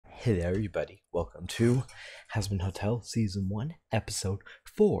Hello everybody, welcome to Hazbin Hotel Season 1, Episode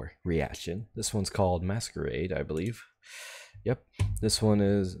 4 reaction. This one's called Masquerade, I believe. Yep, this one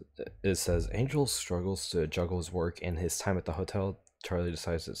it says, Angel struggles to juggle his work and his time at the hotel. Charlie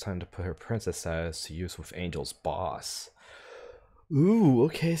decides it's time to put her princess status to use with Angel's boss. Ooh,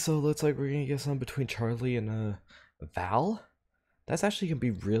 okay, so it looks like we're gonna get something between Charlie and Val? That's actually going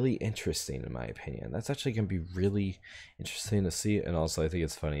to be really interesting in my opinion. That's actually going to be really interesting to see. And also I think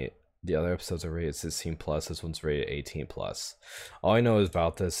it's funny, the other episodes are rated 16+, this one's rated 18+. All I know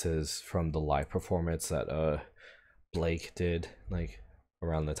about this is from the live performance that Blake did, like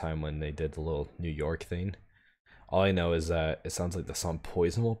around the time when they did the little New York thing. All I know is that it sounds like the song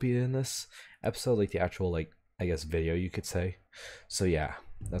Poison will be in this episode, like the actual, like, I guess video you could say. So yeah,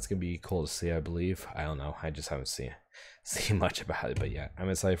 that's gonna be cool to see, I believe. I don't know, I just haven't seen much about it, but yeah, I'm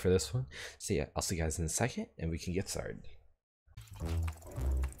excited for this one. So yeah, I'll see you guys in a second and we can get started.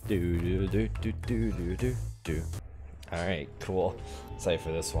 Alright, cool. Excited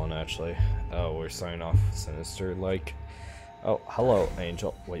for this one actually. Oh, we're starting off sinister like. Oh, hello,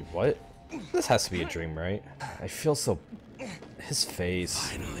 Angel. Wait, what? This has to be a dream, right? I feel so. His face.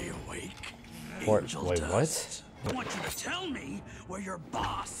 Finally awake. Wait, what? I want you to tell me where your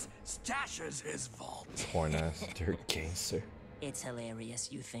boss stashes his vault. Porn ass dirt gangster. It's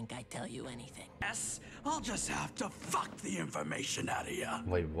hilarious you think I'd tell you anything. Yes, I'll just have to fuck the information out of you.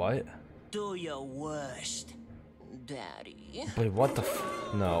 Wait, what? Do your worst, Daddy. Wait, what the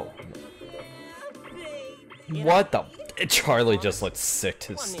no. What the? Charlie just looks sick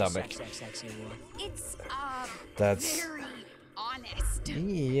to his stomach. It's That's very honest.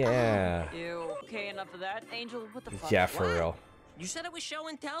 yeah. Ew. Okay, enough of that. Angel, what the fuck? Yeah, for real. You said it was show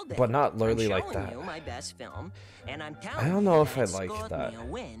and tell day. But not literally I'm like showing that. You my best film, and I'm telling I don't know you if that I it like scored that. me a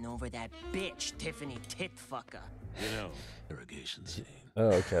win over that bitch Tiffany Titfucker. You know, irrigation scene. Oh,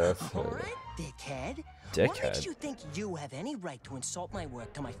 okay. That's All right, dickhead. What Dickhead. makes you think you have any right to insult my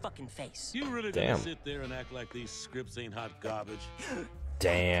work to my fucking face? You really Damn. gonna sit there and act like these scripts ain't hot garbage?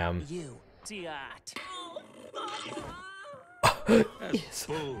 Damn. You, Tiat. Yes.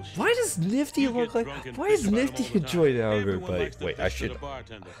 Bullshit. Why does Nifty You look get like? drunk and Why bitch is about 'em Nifty all the time. enjoying Everyone everybody? likes to Wait, bitch to the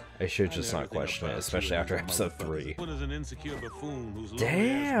bartender. I should I just know not everything question it, about especially you after and episode motherfuckers. 3. What is an insecure buffoon whose Damn.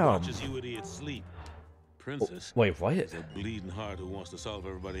 lonely ass watches you idiots sleep? Princess. Wait, what? Is a bleeding heart who wants to solve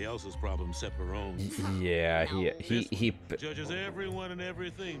everybody else's problems except her own. Yeah, he. Judges everyone and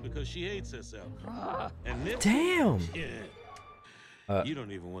everything because she hates herself. And Nip, Damn. yeah. You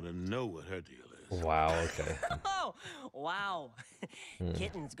don't even want to know what her deal is. Wow. Okay. Oh, wow.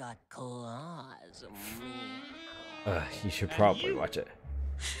 Kitten's got claws. You should probably watch it.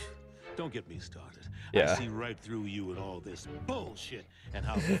 Don't get me started. Yeah. I see right through you and all this bullshit and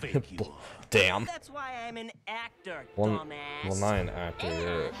how fake you are. Damn. That's why I'm an actor, Well, dumbass. not an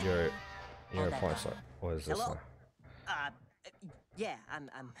actor. You're a Hold porn that star. What is this? Hello? Now? Yeah, I'm.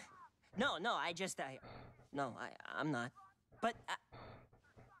 No, I'm not. But,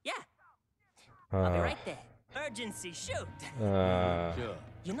 yeah. I'll be right there. Urgency, shoot. Sure.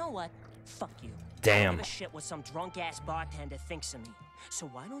 You know what? Fuck you. I Damn. don't give a shit what some drunk-ass bartender thinks of me. So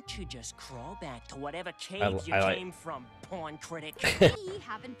why don't you just crawl back to whatever cave you came from, porn critic? We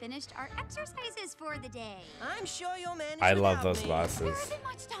haven't finished our exercises for the day. I'm sure you'll manage I love without those me. glasses. There isn't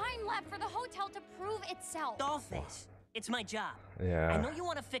much time left for the hotel to prove itself. Dollface, it's my job. I Yeah. know you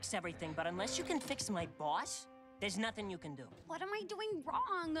want to fix everything, but unless you can fix my boss, there's nothing you can do. What am I doing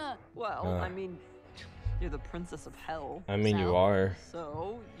wrong? Well, I mean, you're the princess of hell. I mean, you So? are.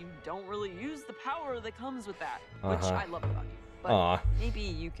 So you don't really use the power that comes with that, which Uh-huh. I love about you. But Aw. maybe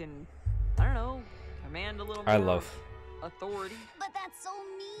you can, I don't know, command a little more I love. authority. But that's so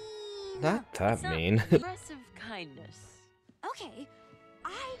mean. Not that It's not mean. aggressive kindness. Okay,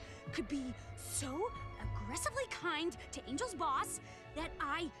 I could be so aggressively kind to Angel's boss that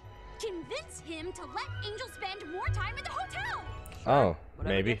I convince him to let Angel spend more time at the hotel. Oh,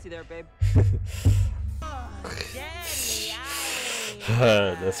 Whatever maybe. gets you there, babe. Daddy,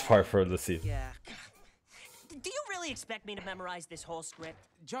 That's far from the scene. yeah. Do you really expect me to memorize this whole script?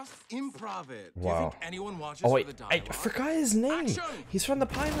 Just improv it. Wow. Do you think anyone watches Oh for wait, the I dialogue? forgot his name. Action! He's from the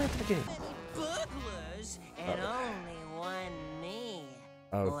pilot game. Burglars and only one me.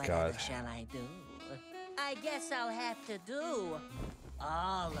 Oh Whatever God. shall I do? I guess I'll have to do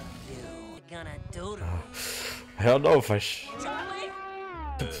all of you. Gonna do to me. I don't know if I Charlie?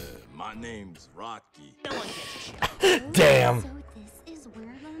 My name's Rocky. No one gives a shit. Damn. So this is where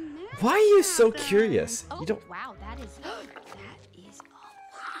the magic Why are you so happens. curious? Oh, You don't. wow, that is a lot.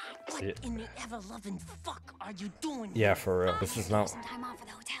 What in the ever-loving fuck are you doing? Yeah, for real. This is not. Some time off for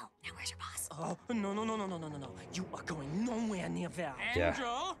the hotel. Now where's your boss? Oh, no. You are going nowhere near Val. Yeah.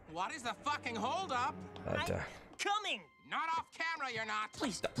 Angel, What is the fucking holdup? Coming! Not off camera, you're not.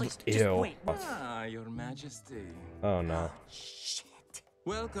 Please, please, Ew. just wait. Ah, your majesty. Oh no. Shit.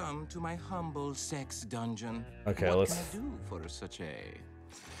 Welcome to my humble sex dungeon. Okay, what let's. can I do for such a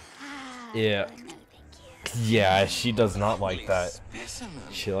Yeah. Yeah, she does not like that. specimen?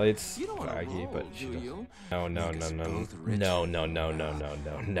 She likes You don't want to baggy, roll, but she do doesn't. you? No, no, Make no, us no, both no, rich. no, no, no, no, no,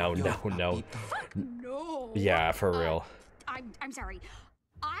 no, no. No. Yeah, for real. I'm sorry.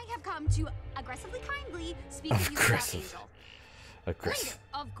 I have come to aggressively kindly speak with you about Aggressive. Angel. Aggressive.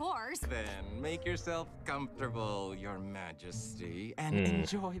 Of course. Then make yourself comfortable, your majesty, and Hmm.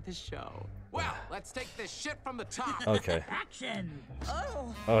 enjoy the show. Well, let's take this shit from the top. Okay. Action!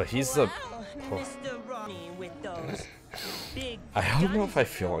 Oh, Oh, he's the. wow, Mr. Ronnie with those big. I don't know if I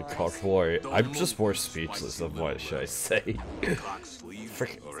feel uncomfortable or I'm just more speechless of what should I say.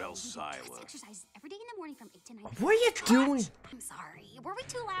 Frick. or else silence. Exercise every day in the morning from 8 to 9. What are you doing? I'm sorry. Were we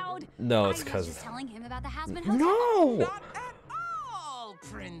too loud? No, it's I was 'cause- just telling him about the Hazbin Hotel. No! Not at all,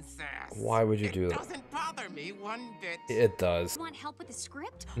 princess. Why would you do It that? doesn't bother me one bit. It does. Want help with the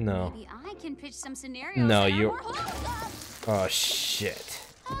script? No. Maybe I can pitch some scenarios. No, that are you- more wholesome. Oh shit.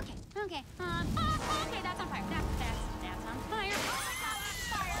 Okay, okay. Okay, that's on fire. That's on fire.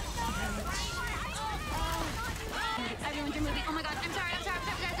 I ruined your movie. Oh my god, I'm sorry.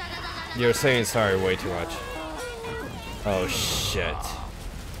 You're saying sorry way too much. Oh shit.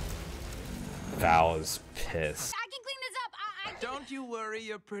 Val is pissed. I can clean this up. I Don't you worry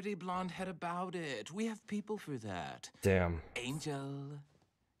your pretty blonde head about it. We have people for that. Damn. Angel,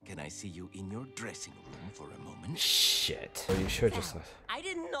 can I see you in your dressing room for a moment? Shit. Well, you should just. I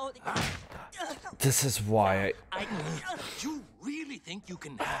didn't know. This is why I. You really think you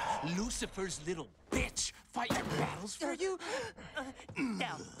can have Lucifer's little bitch fight your battles for you?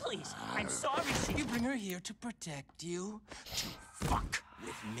 Now, please, I'm sorry. You bring her here to protect you? To fuck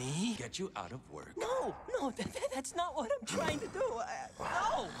with me? Get you out of work? No, that's not what I'm trying to do.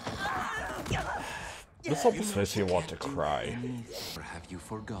 No. This almost makes me want to cry. Or have you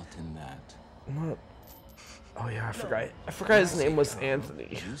forgotten that? What? Oh yeah, I forgot. I forgot his name was Anthony.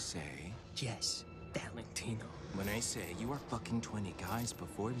 You say, Yes, Valentino. when I say you are fucking 20 guys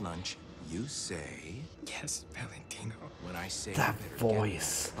before lunch, you say, Yes, Valentino. when I say That you better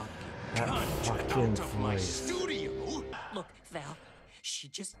voice. get That fucking voice. studio. Look, Val, she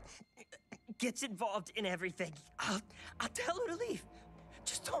just gets involved in everything. I'll tell her to leave.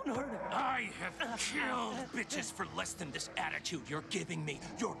 Just don't hurt her. I have killed bitches for less than this attitude you're giving me.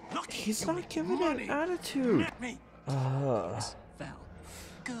 You're lucky. He's you not make giving money. an attitude. Let me. Val.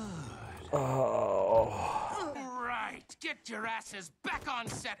 Good. Oh. Right. Get your asses back on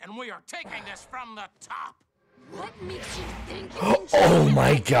set, and we are taking this from the top. What makes you think you can Oh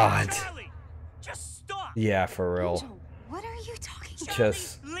my god. Charlie, just stop. Yeah, for real. Angel, what are you talking about?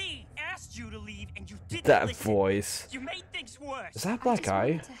 Just Lee asked you to leave, and you didn't that listen. voice. You made things worse. Is that I Black just Eye?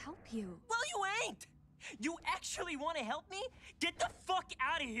 wanted to help you. Well, you ain't. You actually want to help me? Get the fuck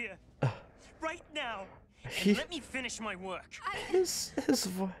out of here. Right now. And He- let me finish my work. His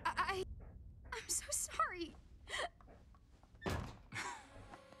voice. I'm so sorry.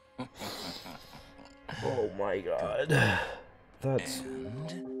 Oh my god. That's.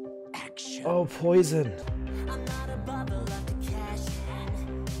 And action. Oh, poison. I'm not a bubble up to cash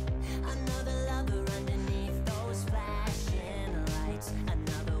in. Another lover underneath those flashing lights.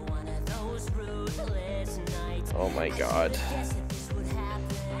 Another one of those ruthless nights. Oh my god. Guess that this would happen.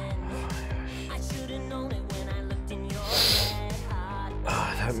 I should've known it when I looked in your red hot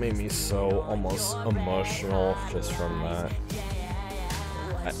Ah, that made me so almost emotional just from that.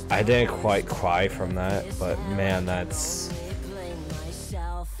 I didn't quite cry from that, but man, that's. blame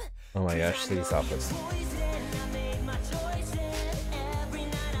myself. Oh my gosh, these outfits. Poison, I made my choices. Every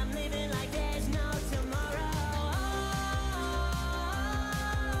night I'm living like there's no tomorrow.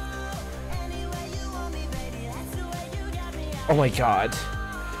 Anyway you want me, baby, that's the way you got me. Oh my god.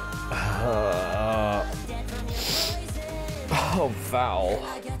 Oh, Val.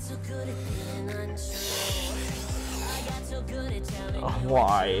 I got so good at being unsure. I got so good at telling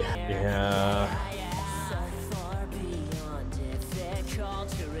Why? Yeah. so far beyond difficult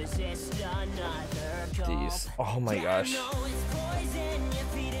to resist another call. These. Oh my gosh. No, it's poison,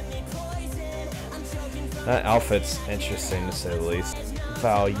 you're feeding me poison. I'm choking from That outfit's interesting to say the least.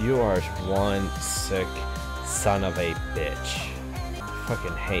 Val, you are one sick son of a bitch. I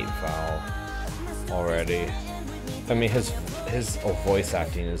fucking hate Val already. I mean, his voice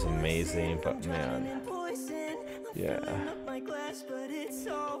acting is amazing, but man, poison. yeah. My glass, but it's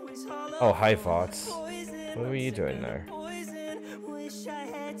always hollow. Oh, hi, Vox. Poison, What were you doing there? poison. Wish I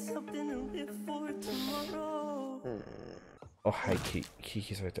had something to live for tomorrow. Oh, hi,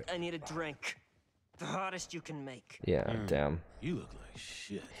 Kiki's right there. I need a drink. The hottest you can make. Yeah, damn. You look like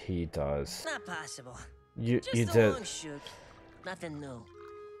shit. He does. Not possible. You Just you a did. long shoot. Nothing new.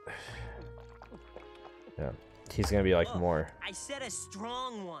 Yeah. He's gonna be like Oh, more. I said a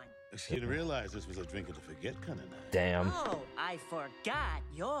strong one. She didn't realize this was a drinking to forget kind of night. Damn. Oh, I forgot.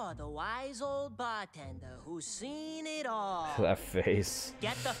 You're the wise old bartender who's seen it all. That face.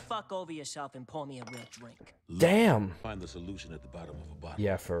 Get the fuck over yourself and pour me a real drink. Damn. Find the solution at the bottom of a bottle.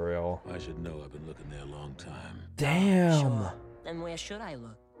 Yeah, for real. I should know. I've been looking there a long time. Damn. Sure. Then where should I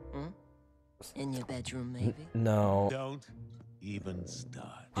look? Hmm? In your bedroom, maybe? No. Don't even start.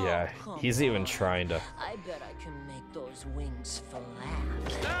 Yeah, Oh, come he's even on. trying to. I bet I can make those wings flap.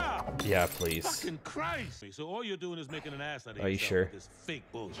 Stop! Yeah, please. Fucking Christ! So all you're doing is making an ass out of Are you yourself sure? with this fake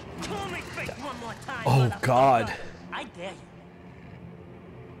bullshit. Call me fake one more time. Oh, motherfucker. God. I dare you.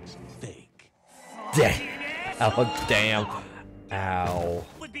 It's fake. Damn. Oh, damn. Ow.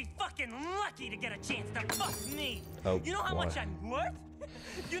 Would be fucking lucky to get a chance to fuck me. Oh, you know how boy. much I'm worth?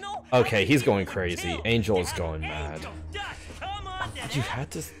 You know? Okay, how many he's people going would crazy. kill Angel's to have going mad. Angel dust come on to You them?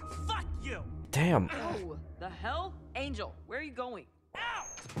 had to. Fuck you. Damn. Oh, the hell? Angel, where are you going? Ow!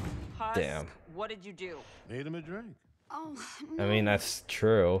 Husk, Damn. what did you do? Made him a drink. Oh, no. I mean, that's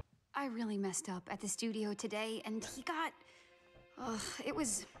true. I really messed up at the studio today, and he got. It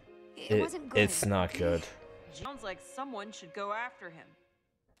wasn't good. It's not good. Sounds like someone should go after him.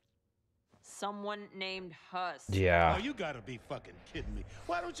 Someone named Husk. Yeah. Oh, you gotta be fucking kidding me.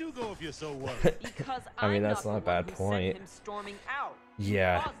 Why don't you go if you're so worried? Because I mean, I'm that's not not a the bad one who point. Sent him storming out.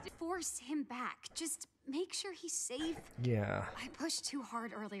 Yeah. You caused it. Force him back. Just make sure he's safe. Yeah. I pushed too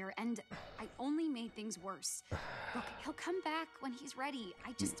hard earlier, and I only made things worse. Look, he'll come back when he's ready.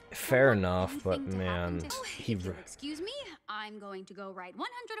 I just don't Fair want enough, but anything to happen man, to- he. If you'll excuse me, I'm going to go write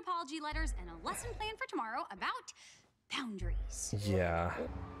 100 apology letters and a lesson plan for tomorrow about boundaries. Yeah.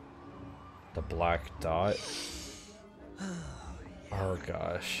 The black dot. Oh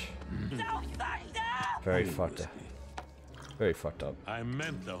gosh. Very fucked up. Very fucked up. I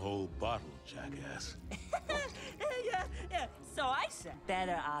meant the whole bottle, jackass. yeah. So I said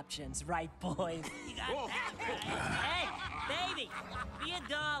better options, right, boys? You got that right. Hey, baby, be a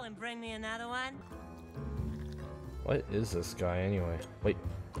doll and bring me another one. What is this guy anyway? Wait.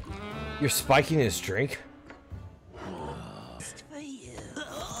 You're spiking his drink? Just for you.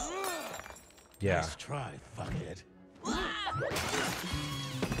 Yeah. Nice try, fuckhead.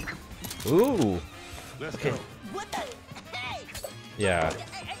 Ooh. Let's go. What the? Hey! Yeah.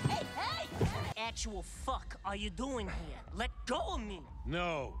 Hey! Actual fuck are you doing here? Let go of me.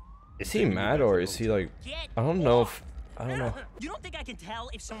 No. Is he mad or is he like? I don't know if. I don't know. You don't think I can tell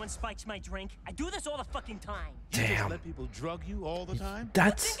if someone spikes my drink? I do this all the fucking time. You just Damn. let people drug you all the time?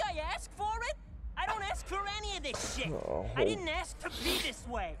 That's. Think I asked for it? I don't ask for any of this shit. Oh. I didn't ask to be this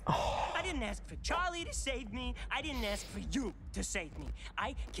way. I didn't ask for Charlie to save me. I didn't ask for you to save me.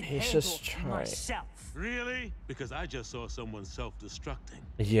 I can He's handle just trying. myself. Really? Because I just saw someone self-destructing.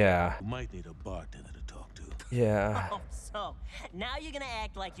 Yeah. You might need a bartender to talk to. Yeah. Oh, so now you're gonna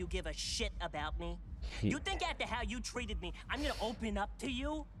act like you give a shit about me? You think after how you treated me, I'm gonna open up to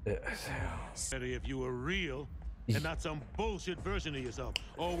you? Better if you were real and not some bullshit version of yourself,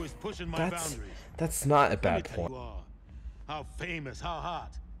 always pushing my boundaries. That's not a Let me bad tell point. you are. How famous, how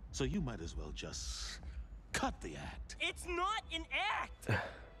hot. So you might as well just cut the act. It's not an act.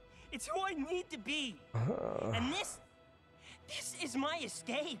 It's who I need to be. And this is my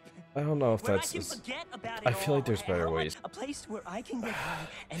escape. I don't know if Where that's. I can just- forget about it I feel like there's all. better I want ways. A place where I can get high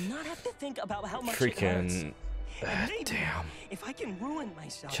and not have to think about how much it hurts. Freaking. And maybe Damn. if I can ruin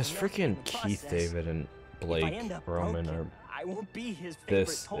myself. Just enough in freaking the Keith process, David and if I Blake end up Roman broken, are. I won't be his favorite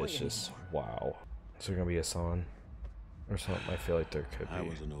This toy is just anymore. wow. Is there gonna be a song or something? I feel like there could I be.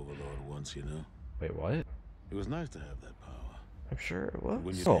 was an overlord once, you know. Wait, what? It was nice to have that power. I'm sure it was.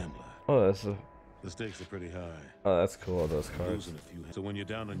 When you Oh, gambler, oh, that's a. the stakes are pretty high. Oh, that's cool. Those cards. Losing a few. So when you're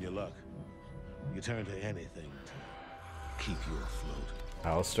down on your luck, you turn to anything to keep you afloat.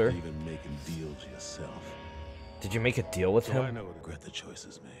 Alistair, Even making deals yourself. did you make a deal with So I him? know regret the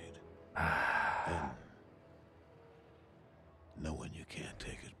choices made. And know when you can't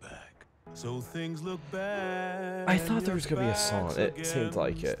take it back. So things look bad. I thought there was gonna be a song. It seemed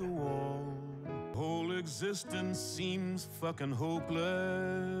like it. Whole existence seems fucking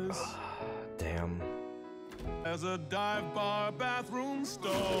hopeless. Damn. As a dive bar bathroom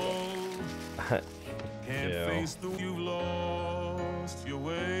stall. Can't Ew. face the you've lost your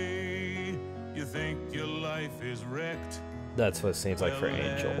way. You think your life is wrecked. That's what it seems like for Well,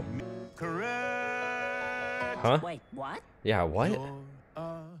 Angel. let me correct. Huh? Wait, what? Yeah, what? You're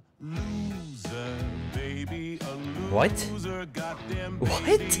a loser. baby, a What? loser, goddamn What?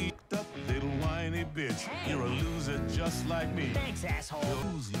 baby. That little whiny bitch. You're a loser just like me. Thanks, asshole.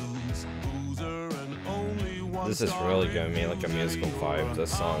 Lose, loser, and only one. This is really giving me like a musical vibe.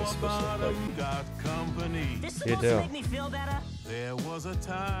 This song is supposed to look like. Got company. This You supposed do. to make me feel better? There was a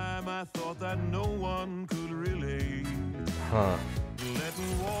time I thought that no one could relate. Huh.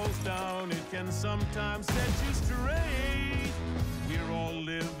 Letting walls down, it can sometimes set you straight. We're all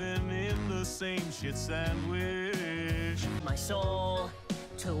living in the same shit sandwich. My soul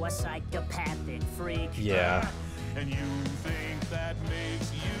to a psychopathic freak. Yeah. And you think that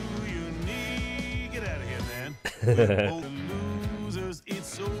makes you unique. Get out of here, man. We're both losers.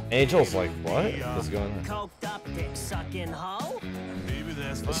 It's okay. Angel's like, what? What's going on? Coked up dick sucking hoe. Maybe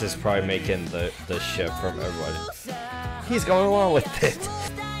that's This is fine, probably but making the shift from everybody. He's going along with it.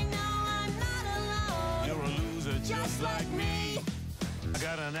 you're a loser just like me. I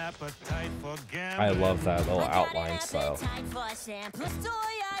got an appetite for gambling. I love that little outline style. Go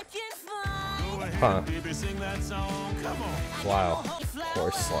ahead, Huh. baby, sing that song. Come on. Wow.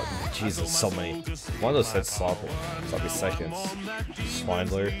 Horse slug. Jesus, so many. One of those hits sloppy seconds.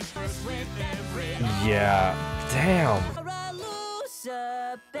 Swindler. Yeah. Damn.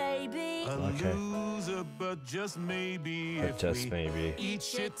 Okay. Loser, but just maybe. But if just we maybe. eat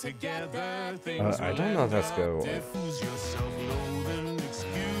shit together, things I will don't know if end that's up good. different. Excuse yourself, loathing.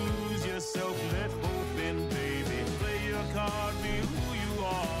 Excuse yourself, let hope in, baby. Play your card, be who you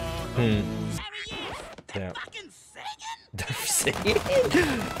are. Damn. Fucking singing? They're singing?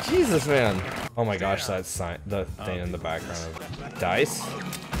 Jesus, man. Oh my gosh, that sign, the thing in the background of dice.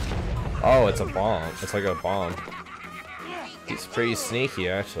 Oh, it's a bomb. It's like a bomb. He's pretty sneaky,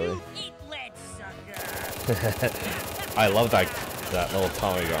 actually. Eat lead, sucker. I love that little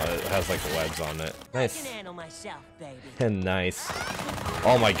Tommy gun. It has like webs on it. I Nice. can handle myself, baby. And nice.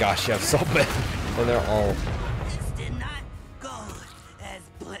 Oh my gosh, you have so many. And they're all. This did not go as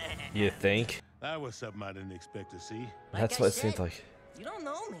planned. You think? That was something I didn't expect to see. That's I what it said, seems like. You don't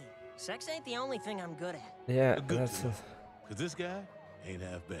know me. Sex ain't the only thing I'm good at. Yeah, Good that's. to know. Cause this guy ain't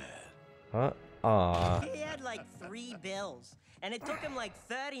half bad. Huh? Aw. He had like 3 bills, and it took him like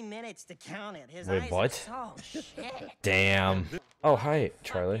 30 minutes to count it. His Wait, eyes what? Oh shit. Damn. Oh, hi,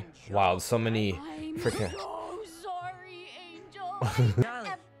 Charlie. Wow, so many I'm freaking. so sorry, Angel.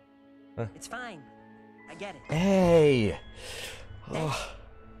 Darling, it's fine. I get it. Hey. Oh.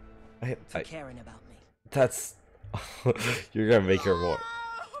 For caring about me. That's. You're gonna make her more.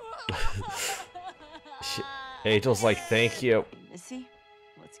 Angel's like, thank you. Missy,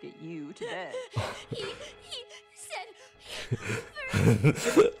 let's get you to bed. he said.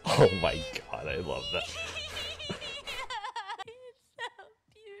 Oh my god, I love that. It's so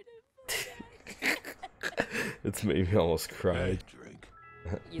beautiful. It's made me almost cry. Drink.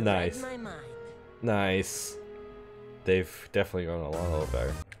 You Nice. read my mind. Nice. They've definitely gone along a little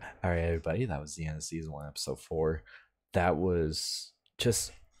better. Alright, everybody, that was the end of season 1, episode 4. That was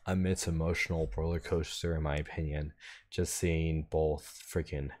just a mixed emotional roller coaster, in my opinion. Just seeing both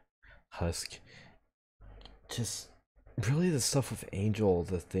freaking Husk. Just really the stuff with Angel,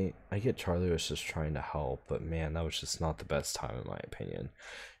 the thing. I get Charlie was just trying to help, but man, that was just not the best time, in my opinion.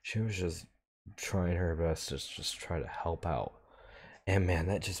 She was just trying her best to just try to help out. And man,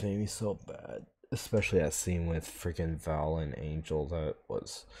 that just made me so bad. Especially that scene with freaking Val and Angel, that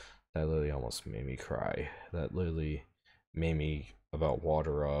literally almost made me cry. That literally made me about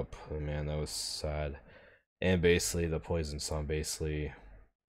water up. And man, that was sad. And basically the Poison Song basically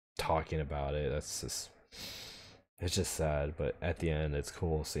talking about it. It's just sad, but at the end it's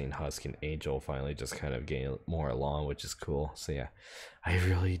cool seeing Husk and Angel finally just kind of getting more along, which is cool. So yeah, I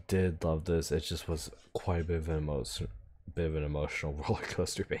really did love this. It just was quite a bit of an emotional roller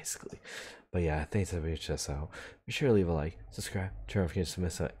coaster basically. But yeah, thanks everybody for checking us out. Be sure to leave a like, subscribe, turn on notifications to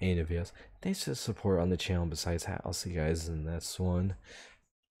miss out any videos. Thanks for the support on the channel. Besides that, I'll see you guys in the next one.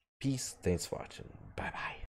 Peace. Thanks for watching. Bye bye.